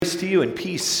Grace to you and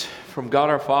peace from God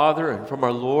our Father and from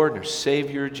our Lord and our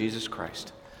Savior, Jesus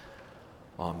Christ.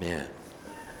 Amen.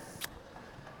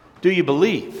 Do you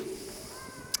believe?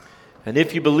 And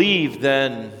if you believe,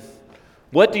 then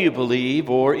what do you believe?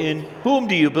 Or in whom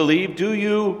do you believe? Do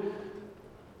you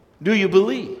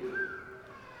believe?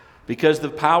 Because the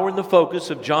power and the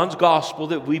focus of John's gospel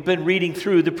that we've been reading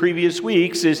through the previous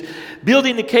weeks is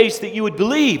building the case that you would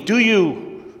believe. Do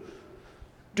you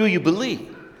believe?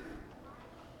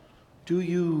 Do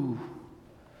you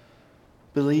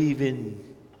believe in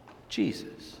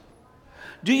Jesus?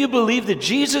 Do you believe that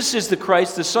Jesus is the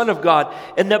Christ, the Son of God,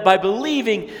 and that by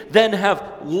believing then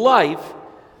have life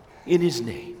in His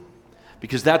name?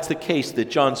 Because that's the case that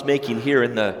John's making here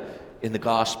in the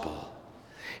gospel.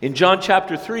 In John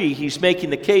chapter 3, he's making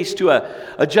the case to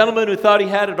a gentleman who thought he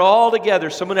had it all together.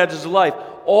 Someone had his life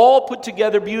all put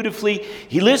together beautifully.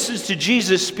 He listens to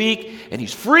Jesus speak, and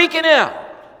he's freaking out.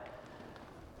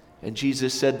 And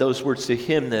Jesus said those words to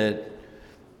him that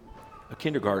a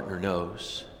kindergartner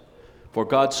knows. For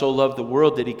God so loved the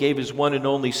world that He gave His one and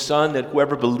only Son, that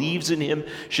whoever believes in Him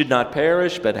should not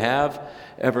perish but have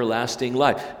everlasting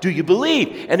life. Do you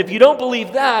believe? And if you don't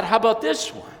believe that, how about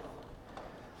this one?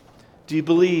 Do you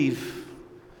believe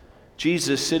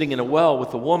Jesus sitting in a well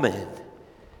with a woman?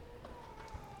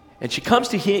 And he comes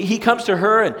to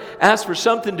her and asks for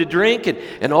something to drink,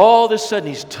 and all of a sudden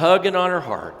he's tugging on her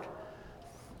heart.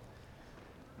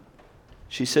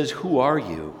 She says, "Who are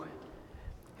you?"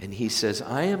 And he says,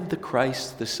 "I am the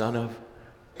Christ, the Son of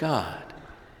God."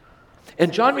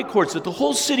 And John records that the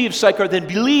whole city of Sychar then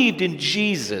believed in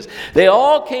Jesus. They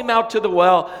all came out to the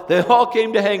well, they all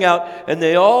came to hang out, and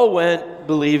they all went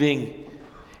believing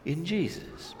in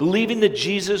Jesus, believing that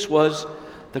Jesus was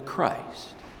the Christ.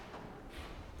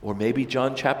 Or maybe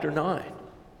John chapter 9.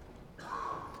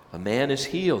 A man is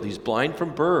healed. He's blind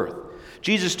from birth.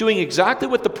 Jesus doing exactly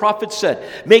what the prophet said,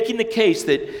 making the case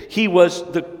that He was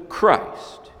the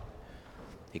Christ.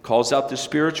 He calls out the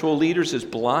spiritual leaders as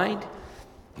blind.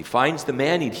 He finds the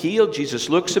man he'd healed. Jesus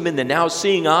looks him in the now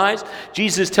seeing eyes.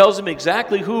 Jesus tells him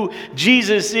exactly who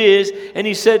Jesus is. And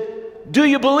he said, "Do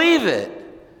you believe it?"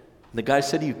 And the guy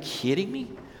said, "Are you kidding me?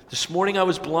 This morning I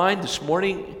was blind.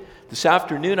 This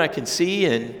afternoon I can see,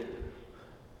 and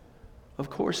of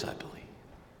course I believe."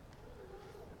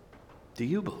 Do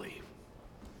you believe?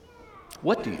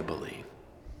 What do you believe?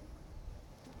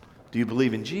 Do you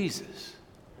believe in Jesus?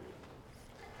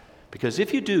 Because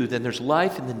if you do, then there's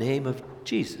life in the name of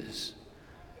Jesus.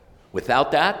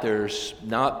 Without that, there's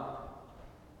not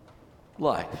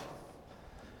life.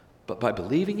 But by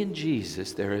believing in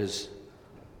Jesus, there is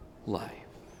life.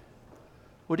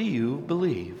 What do you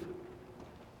believe?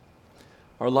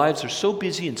 Our lives are so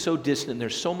busy and so distant, and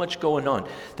there's so much going on,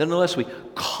 that unless we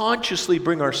consciously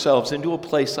bring ourselves into a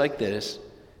place like this,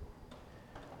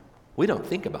 we don't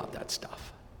think about that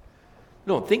stuff.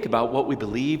 We don't think about what we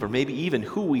believe or maybe even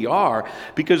who we are,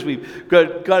 because we've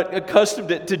got accustomed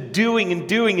to doing and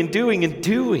doing and doing and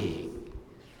doing.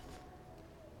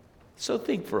 So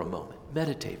think for a moment.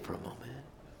 Meditate for a moment.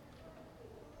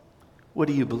 What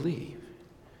do you believe?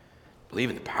 Believe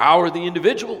in the power of the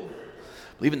individual?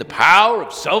 Believe in the power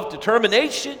of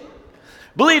self-determination?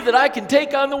 Believe that I can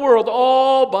take on the world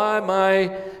all by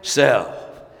myself?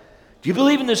 Do you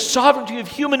believe in the sovereignty of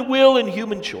human will and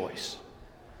human choice?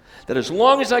 That as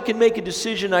long as I can make a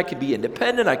decision, I can be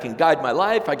independent, I can guide my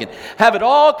life, I can have it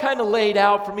all kind of laid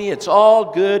out for me, it's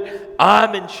all good,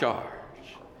 I'm in charge.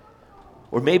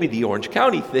 Or maybe the Orange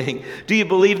County thing. Do you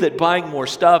believe that buying more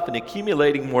stuff and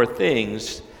accumulating more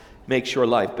things makes your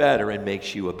life better and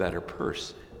makes you a better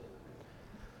person?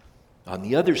 On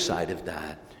the other side of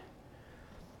that,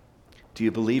 do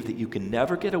you believe that you can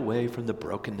never get away from the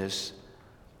brokenness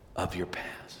of your past?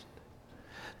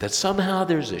 That somehow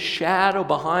there's a shadow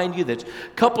behind you that's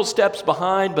a couple steps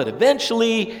behind, but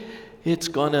eventually it's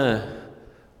going to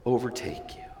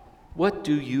overtake you. What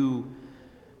do you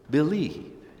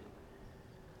believe?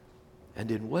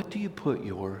 And in what do you put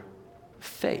your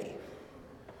faith?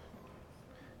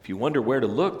 If you wonder where to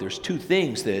look, there's two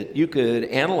things that you could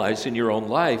analyze in your own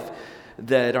life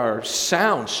that are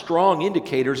sound, strong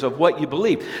indicators of what you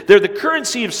believe. They're the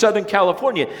currency of Southern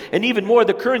California, and even more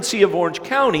the currency of Orange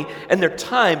County, and their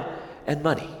time and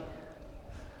money.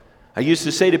 I used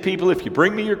to say to people, if you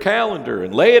bring me your calendar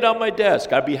and lay it on my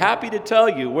desk, I'd be happy to tell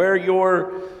you where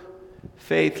your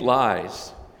faith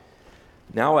lies.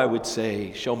 Now I would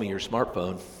say, show me your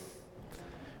smartphone.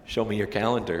 Show me your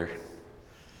calendar.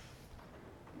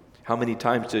 How many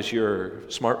times does your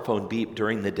smartphone beep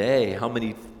during the day? How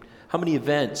many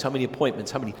events, how many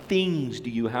appointments, how many things do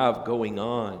you have going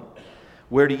on?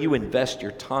 Where do you invest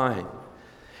your time?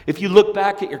 If you look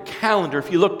back at your calendar,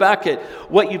 if you look back at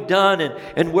what you've done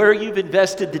and where you've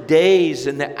invested the days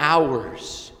and the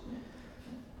hours,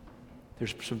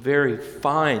 there's some very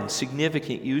fine,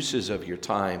 significant uses of your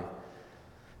time.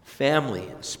 Family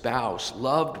and spouse,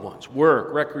 loved ones,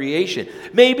 work, recreation,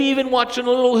 maybe even watching a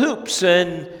little hoops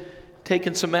and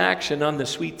taking some action on the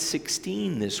Sweet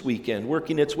 16 this weekend,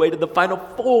 working its way to the Final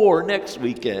Four next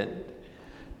weekend.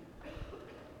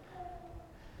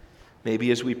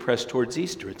 Maybe as we press towards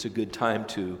Easter, it's a good time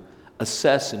to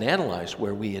assess and analyze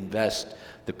where we invest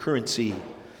the currency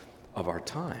of our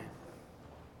time.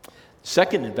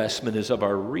 Second investment is of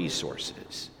our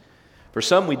resources. For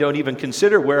some, we don't even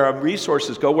consider where our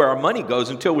resources go, where our money goes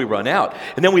until we run out.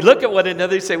 And then we look at one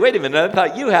another and say, wait a minute, I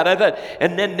thought you had,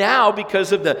 And then now,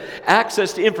 because of the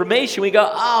access to information, we go,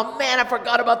 oh man, I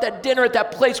forgot about that dinner at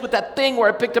that place with that thing where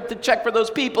I picked up the check for those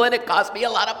people and it cost me a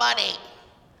lot of money.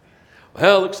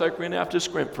 Well, looks like we're going to have to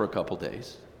scrimp for a couple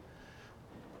days.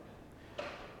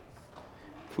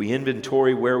 If we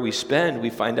inventory where we spend, we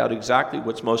find out exactly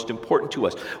what's most important to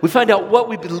us. We find out what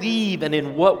we believe and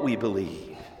in what we believe.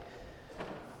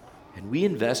 And we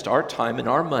invest our time and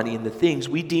our money in the things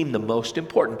we deem the most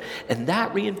important. And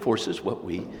that reinforces what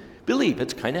we believe.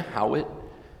 It's kind of how it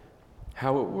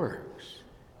works.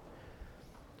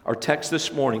 Our text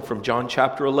this morning from John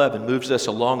chapter 11 moves us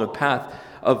along a path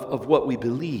of what we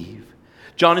believe.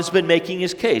 John has been making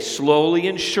his case slowly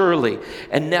and surely.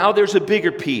 And now there's a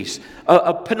bigger piece,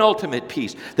 a penultimate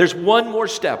piece. There's one more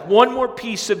step, one more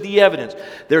piece of the evidence.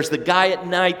 There's the guy at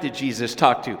night that Jesus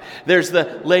talked to. There's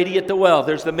the lady at the well.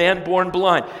 There's the man born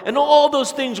blind. And all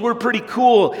those things were pretty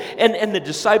cool. And the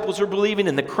disciples were believing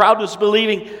and the crowd was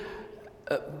believing.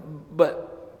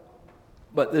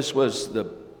 But this was the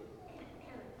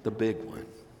big one.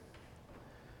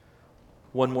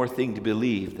 One more thing to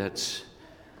believe that's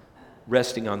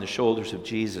resting on the shoulders of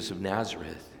Jesus of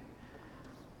Nazareth.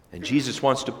 And Jesus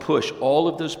wants to push all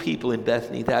of those people in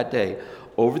Bethany that day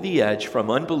over the edge from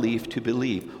unbelief to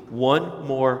believe. One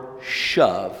more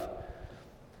shove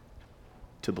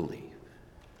to believe.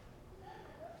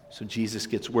 So Jesus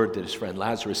gets word that his friend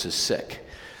Lazarus is sick.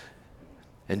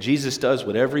 And Jesus does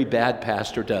what every bad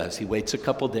pastor does. He waits a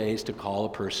couple days to call a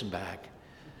person back.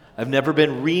 I've never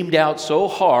been reamed out so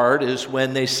hard as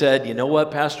when they said, you know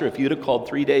what, Pastor, if you'd have called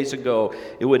 3 days ago,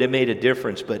 it would have made a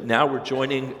difference, but now we're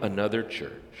joining another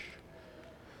church.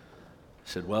 I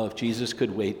said, well, if Jesus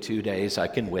could wait 2 days, I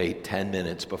can wait 10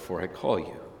 minutes before I call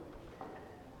you.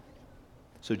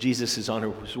 So Jesus is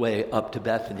on his way up to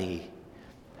Bethany,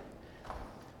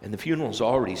 and the funeral's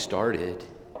already started.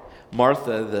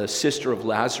 Martha, the sister of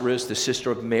Lazarus, the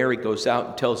sister of Mary, goes out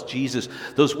and tells Jesus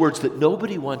those words that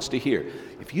nobody wants to hear.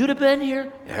 If you'd have been here,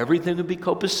 everything would be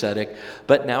copacetic,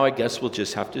 but now I guess we'll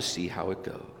just have to see how it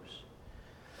goes.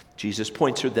 Jesus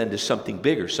points her then to something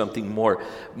bigger, something more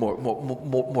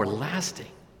lasting.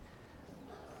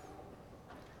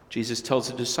 Jesus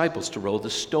tells the disciples to roll the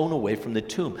stone away from the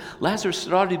tomb. Lazarus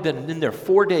had already been in there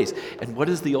 4 days, and what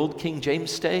does the old King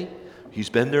James say? He's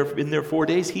been in there 4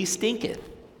 days, he stinketh.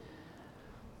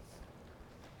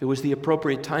 It was the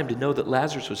appropriate time to know that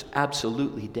Lazarus was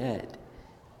absolutely dead.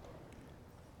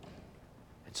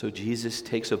 And so Jesus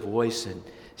takes a voice and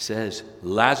says,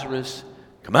 Lazarus,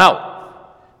 come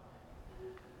out.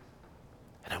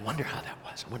 And I wonder how that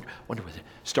was. I wonder whether it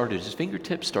started his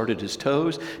fingertips, started his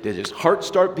toes. Did his heart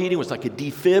start beating? It was like a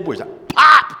defib where it's like,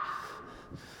 pop!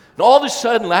 And all of a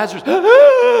sudden, Lazarus,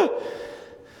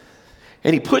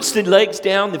 and he puts the legs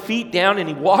down, the feet down, and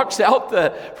he walks out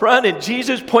the front, and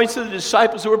Jesus points to the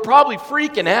disciples who are probably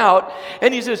freaking out,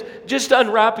 and he says, just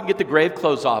unwrap and get the grave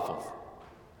clothes off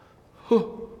him.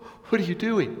 What are you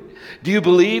doing? Do you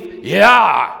believe?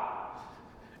 Yeah.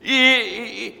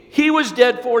 He was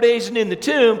dead 4 days and in the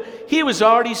tomb. He was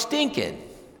already stinking.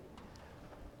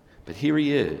 But here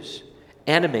he is,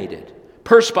 animated,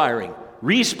 perspiring,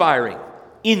 respiring,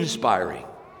 inspiring.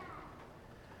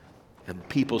 And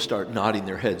people start nodding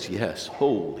their heads, yes,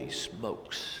 holy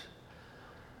smokes.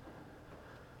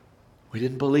 We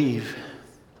didn't believe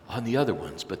on the other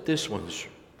ones, but this one's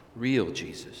real,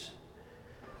 Jesus.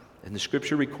 And the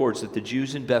scripture records that the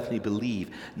Jews in Bethany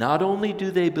believe. Not only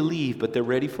do they believe, but they're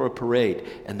ready for a parade.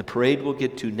 And the parade we'll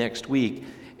get to next week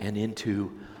and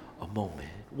into a moment.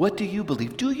 What do you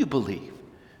believe? Do you believe?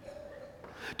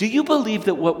 Do you believe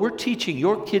that what we're teaching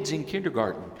your kids in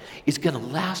kindergarten is going to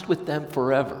last with them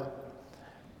forever?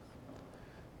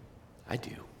 I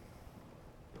do.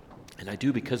 And I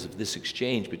do because of this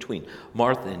exchange between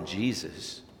Martha and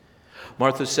Jesus.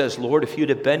 Martha says, Lord, if you'd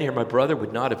have been here, my brother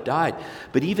would not have died.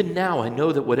 But even now I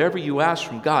know that whatever you ask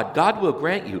from God, God will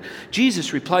grant you.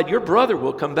 Jesus replied, your brother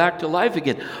will come back to life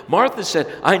again. Martha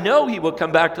said, I know he will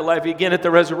come back to life again at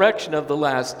the resurrection of the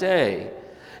last day.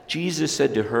 Jesus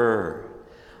said to her,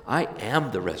 I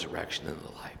am the resurrection and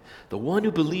the life. The one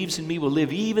who believes in me will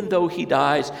live even though he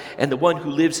dies, and the one who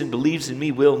lives and believes in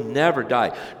me will never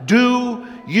die. Do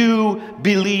you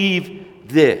believe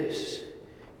this?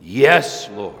 Yes,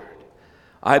 Lord.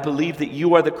 I believe that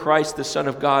you are the Christ, the Son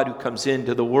of God, who comes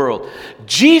into the world.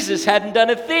 Jesus hadn't done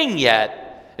a thing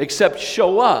yet except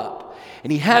show up.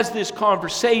 And he has this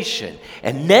conversation.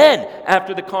 And then,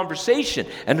 after the conversation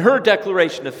and her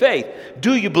declaration of faith,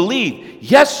 do you believe?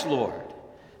 Yes, Lord.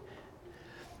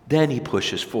 Then he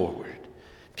pushes forward,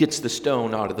 gets the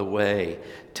stone out of the way,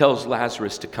 tells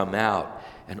Lazarus to come out,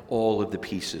 and all of the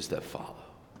pieces that follow.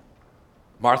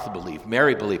 Martha believed,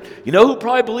 Mary believed. You know who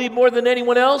probably believed more than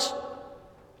anyone else?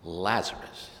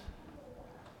 Lazarus.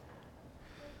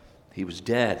 He was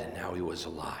dead and now he was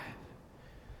alive.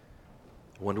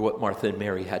 I wonder what Martha and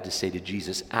Mary had to say to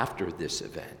Jesus after this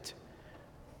event.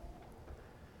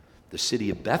 The city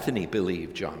of Bethany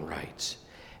believed, John writes.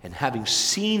 And having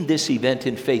seen this event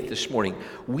in faith this morning,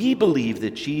 we believe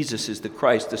that Jesus is the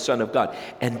Christ, the Son of God.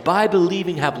 And by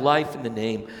believing, have life in the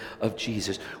name of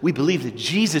Jesus. We believe that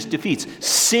Jesus defeats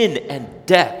sin and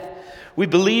death. We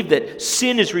believe that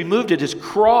sin is removed at his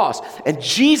cross. And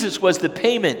Jesus was the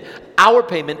payment,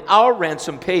 our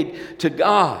ransom paid to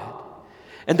God.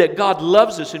 And that God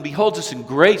loves us and beholds us in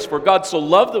grace. For God so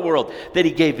loved the world that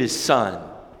he gave his Son.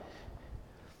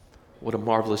 What a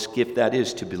marvelous gift that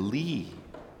is to believe.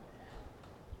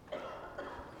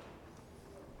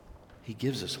 He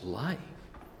gives us life.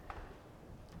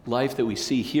 Life that we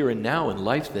see here and now, and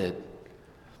life that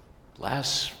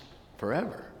lasts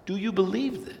forever. Do you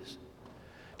believe this?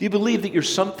 Do you believe that you're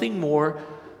something more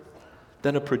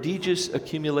than a prodigious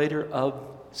accumulator of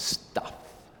stuff?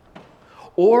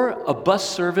 Or a bus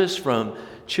service from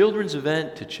children's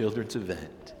event to children's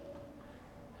event?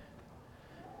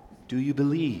 Do you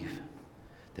believe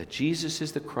that Jesus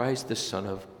is the Christ, the Son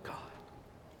of God?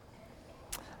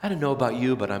 I don't know about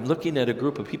you, but I'm looking at a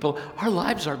group of people. Our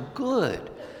lives are good.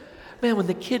 Man, when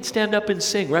the kids stand up and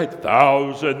sing, right?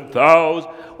 Thousand.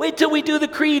 Wait till we do the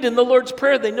creed and the Lord's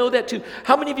Prayer. They know that too.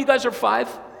 How many of you guys are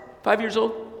 5? 5 years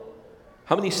old?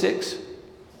 How many 6?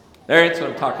 That's what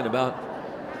I'm talking about.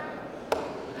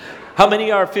 How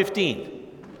many are 15?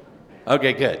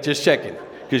 Okay, good. Just checking.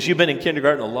 Because you've been in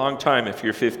kindergarten a long time if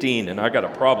you're 15, and I got a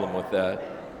problem with that.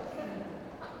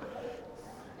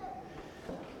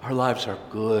 Our lives are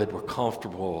good. We're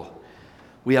comfortable.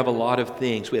 We have a lot of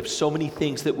things. We have so many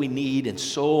things that we need and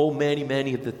so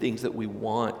many of the things that we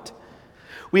want.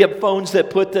 We have phones that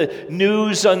put the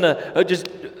news on the, just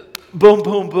boom,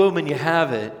 boom, boom, and you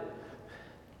have it.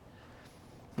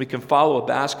 We can follow a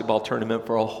basketball tournament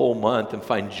for a whole month and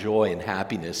find joy and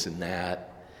happiness in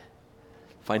that.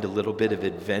 Find a little bit of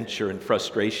adventure and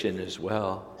frustration as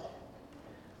well.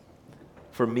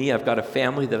 For me, I've got a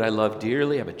family that I love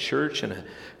dearly. I have a church and a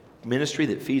ministry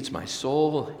that feeds my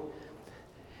soul.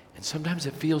 And sometimes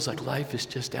it feels like life is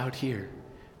just out here.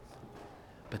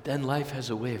 But then life has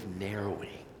a way of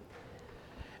narrowing.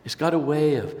 It's got a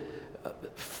way of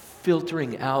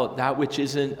filtering out that which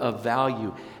isn't of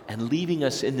value and leaving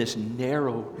us in this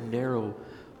narrow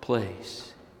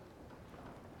place.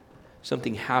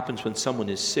 Something happens when someone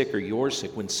is sick or you're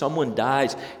sick. When someone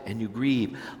dies and you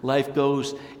grieve, life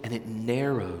goes and it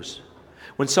narrows.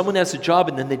 When someone has a job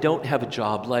and then they don't have a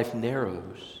job, life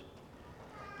narrows.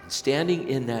 And standing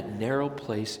in that narrow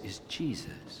place is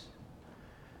Jesus,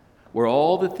 where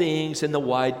all the things in the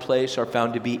wide place are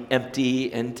found to be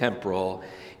empty and temporal.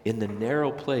 In the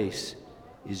narrow place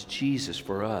is Jesus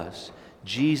for us.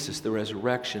 Jesus, the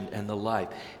resurrection and the life.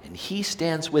 And he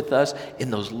stands with us in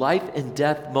those life and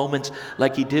death moments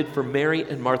like he did for Mary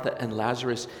and Martha and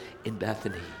Lazarus in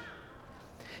Bethany.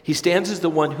 He stands as the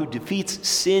one who defeats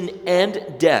sin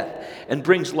and death and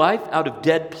brings life out of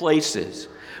dead places.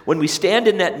 When we stand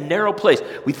in that narrow place,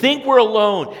 we think we're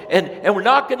alone and we're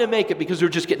not going to make it because we're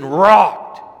just getting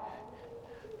rocked.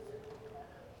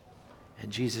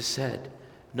 And Jesus said,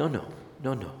 no.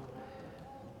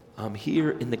 I'm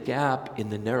here in the gap, in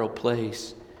the narrow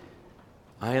place.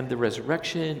 I am the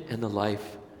resurrection and the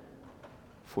life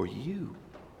for you.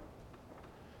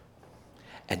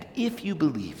 And if you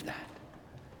believe that,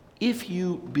 if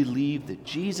you believe that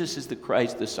Jesus is the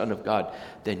Christ, the Son of God,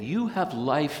 then you have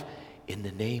life in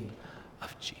the name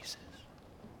of Jesus.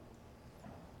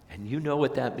 And you know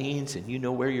what that means, and you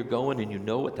know where you're going, and you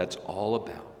know what that's all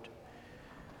about.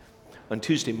 On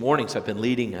Tuesday mornings, I've been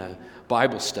leading a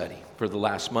Bible study for the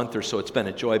last month or so. It's been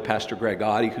a joy. Pastor Greg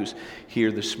Oddie, who's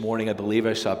here this morning, I believe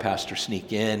I saw Pastor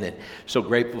sneak in, and so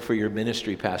grateful for your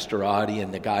ministry, Pastor Oddie.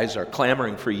 And the guys are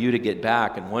clamoring for you to get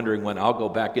back and wondering when I'll go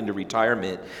back into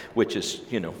retirement, which is,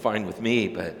 fine with me.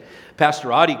 But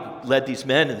Pastor Oddie led these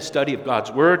men in the study of God's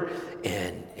Word,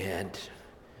 and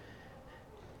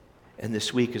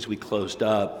this week as we closed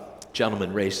up, a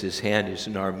gentleman raised his hand. He's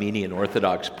an Armenian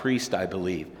Orthodox priest, I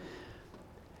believe.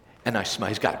 And I smiled.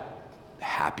 He's got a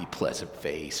happy, pleasant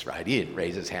face, right? He didn't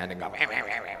raise his hand and go, he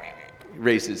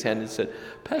raised his hand and said,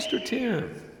 Pastor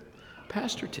Tim,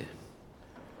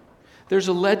 there's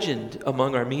a legend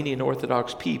among Armenian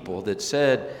Orthodox people that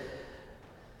said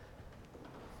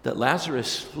that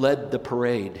Lazarus led the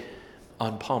parade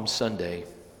on Palm Sunday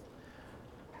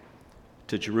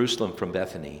to Jerusalem from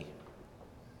Bethany.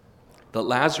 That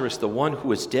Lazarus, the one who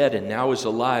was dead and now is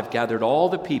alive, gathered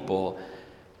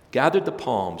the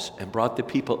palms and brought the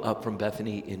people up from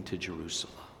Bethany into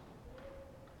Jerusalem.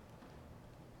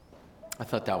 I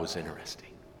thought that was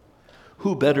interesting.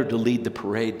 Who better to lead the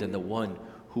parade than the one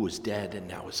who was dead and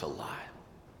now is alive?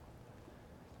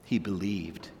 He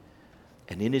believed,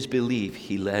 and in his belief,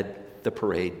 he led the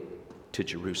parade to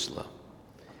Jerusalem.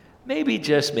 Maybe,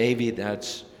 just maybe,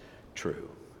 that's true.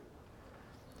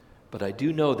 But I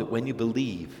do know that when you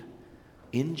believe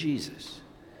in Jesus,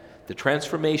 the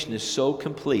transformation is so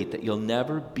complete that you'll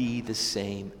never be the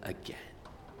same again.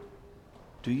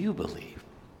 Do you believe?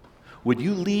 Would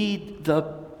you lead the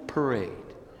parade?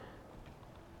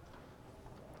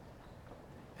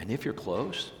 And if you're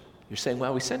close, you're saying,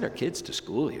 well, we send our kids to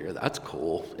school here. That's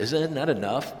cool. Isn't that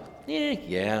enough?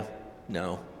 Yeah,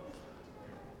 no.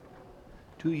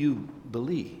 Do you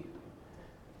believe?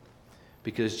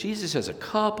 Because Jesus has a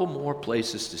couple more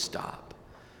places to stop.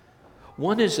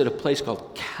 One is at a place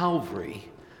called Calvary,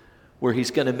 where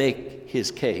he's going to make his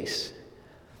case.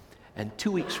 And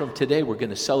 2 weeks from today, we're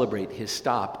going to celebrate his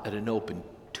stop at an open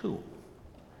tomb.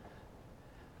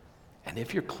 And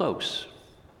if you're close,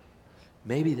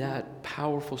 maybe that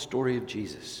powerful story of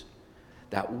Jesus,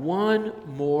 that one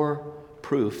more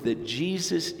proof that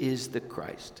Jesus is the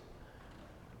Christ,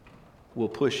 will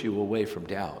push you away from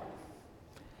doubt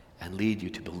and lead you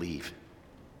to believe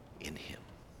in him.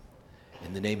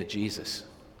 In the name of Jesus,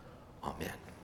 amen.